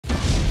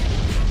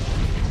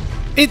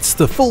It's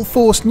the Full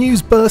Force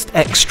News Burst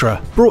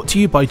Extra, brought to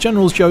you by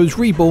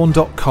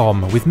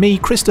GeneralsJoe'sReborn.com, with me,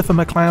 Christopher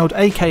McLeod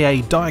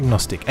AKA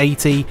Diagnostic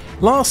 80.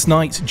 Last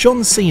night,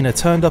 John Cena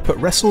turned up at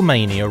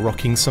Wrestlemania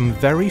rocking some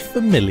very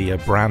familiar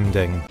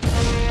branding.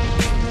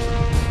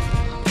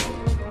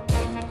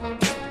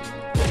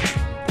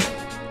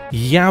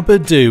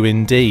 Yabba-do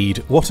indeed.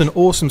 What an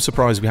awesome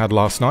surprise we had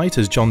last night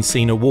as John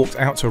Cena walked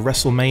out to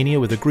WrestleMania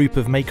with a group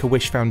of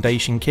Make-A-Wish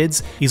Foundation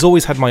kids. He's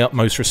always had my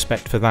utmost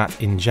respect for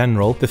that in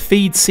general. The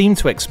feed seemed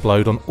to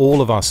explode on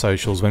all of our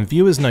socials when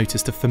viewers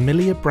noticed a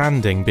familiar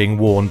branding being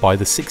worn by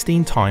the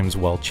 16 times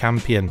world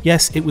champion.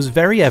 Yes, it was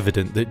very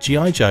evident that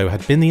G.I. Joe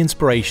had been the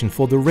inspiration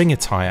for the ring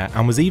attire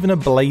and was even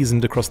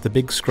emblazoned across the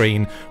big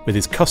screen with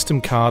his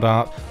custom card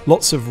art,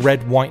 lots of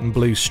red, white and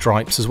blue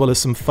stripes, as well as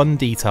some fun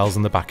details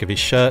on the back of his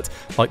shirt,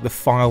 like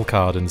the file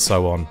card and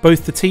so on.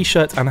 Both the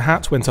t-shirt and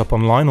hat went up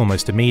online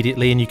almost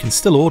immediately, and you can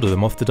still order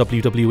them off the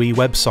WWE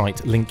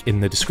website, link in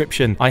the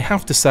description. I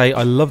have to say,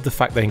 I love the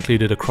fact they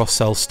included a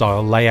cross-sell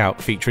style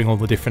layout featuring all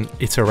the different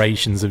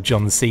iterations of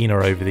John Cena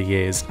over the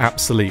years.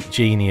 Absolute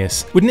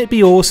genius. Wouldn't it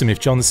be awesome if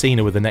John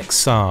Cena were the next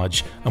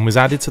Sarge and was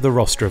added to the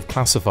roster of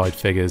classified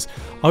figures?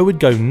 I would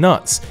go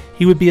nuts.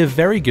 He would be a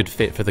very good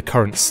fit for the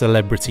current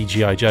celebrity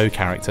G.I. Joe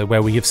character,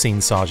 where we have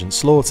seen Sergeant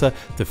Slaughter,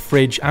 The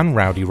Fridge and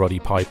Rowdy Roddy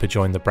Piper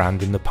join the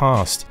brand in the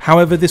past.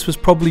 However, this was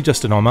probably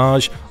just an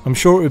homage. I'm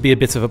sure it would be a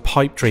bit of a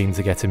pipe dream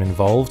to get him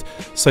involved,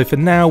 so for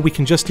now we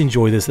can just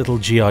enjoy this little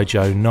G.I.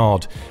 Joe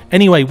nod.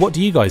 Anyway, what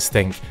do you guys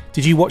think?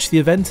 Did you watch the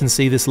event and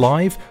see this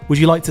live? Would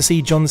you like to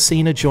see John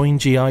Cena join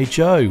G.I.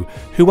 Joe?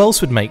 Who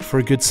else would make for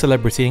a good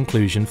celebrity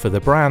inclusion for the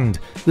brand?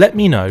 Let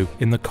me know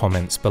in the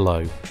comments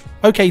below.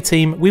 Okay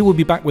team, we will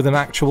be back with an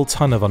actual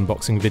ton of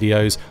unboxing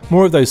videos,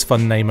 more of those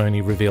fun name-only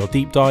reveal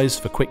deep dives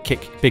for Quick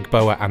Kick, Big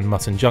Boa and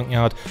Mutton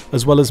Junkyard,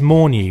 as well as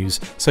more news,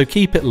 so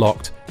keep it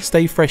locked,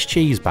 stay fresh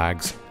cheese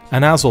bags,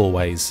 and as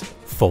always,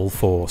 full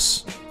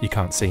force. You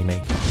can't see me.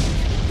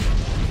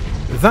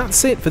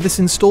 That's it for this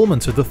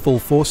instalment of the Full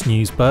Force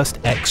News Burst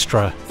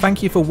Extra.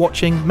 Thank you for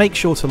watching, make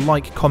sure to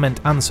like, comment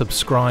and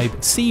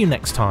subscribe. See you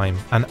next time,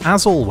 and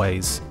as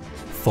always,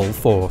 full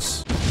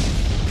force.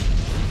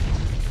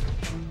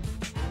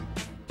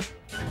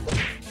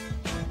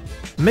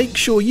 Make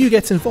sure you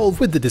get involved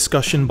with the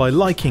discussion by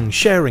liking,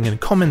 sharing and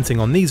commenting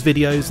on these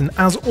videos, and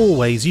as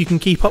always you can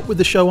keep up with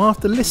the show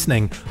after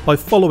listening by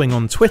following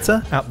on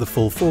Twitter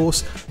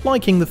 @TheFullForce,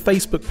 liking the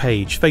Facebook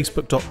page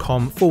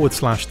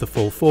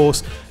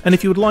facebook.com/TheFullForce, and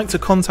if you would like to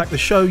contact the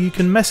show you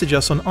can message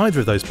us on either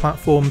of those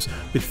platforms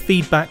with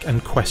feedback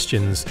and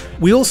questions.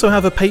 We also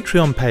have a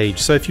Patreon page,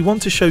 so if you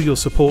want to show your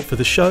support for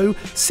the show,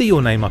 see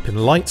your name up in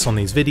lights on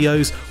these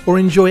videos, or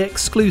enjoy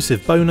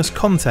exclusive bonus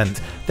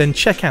content, then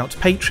check out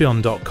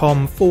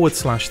patreon.com/TheFullForce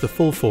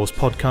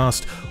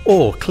podcast,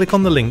 or click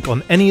on the link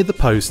on any of the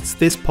posts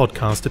this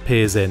podcast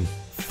appears in.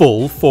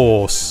 Full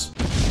Force!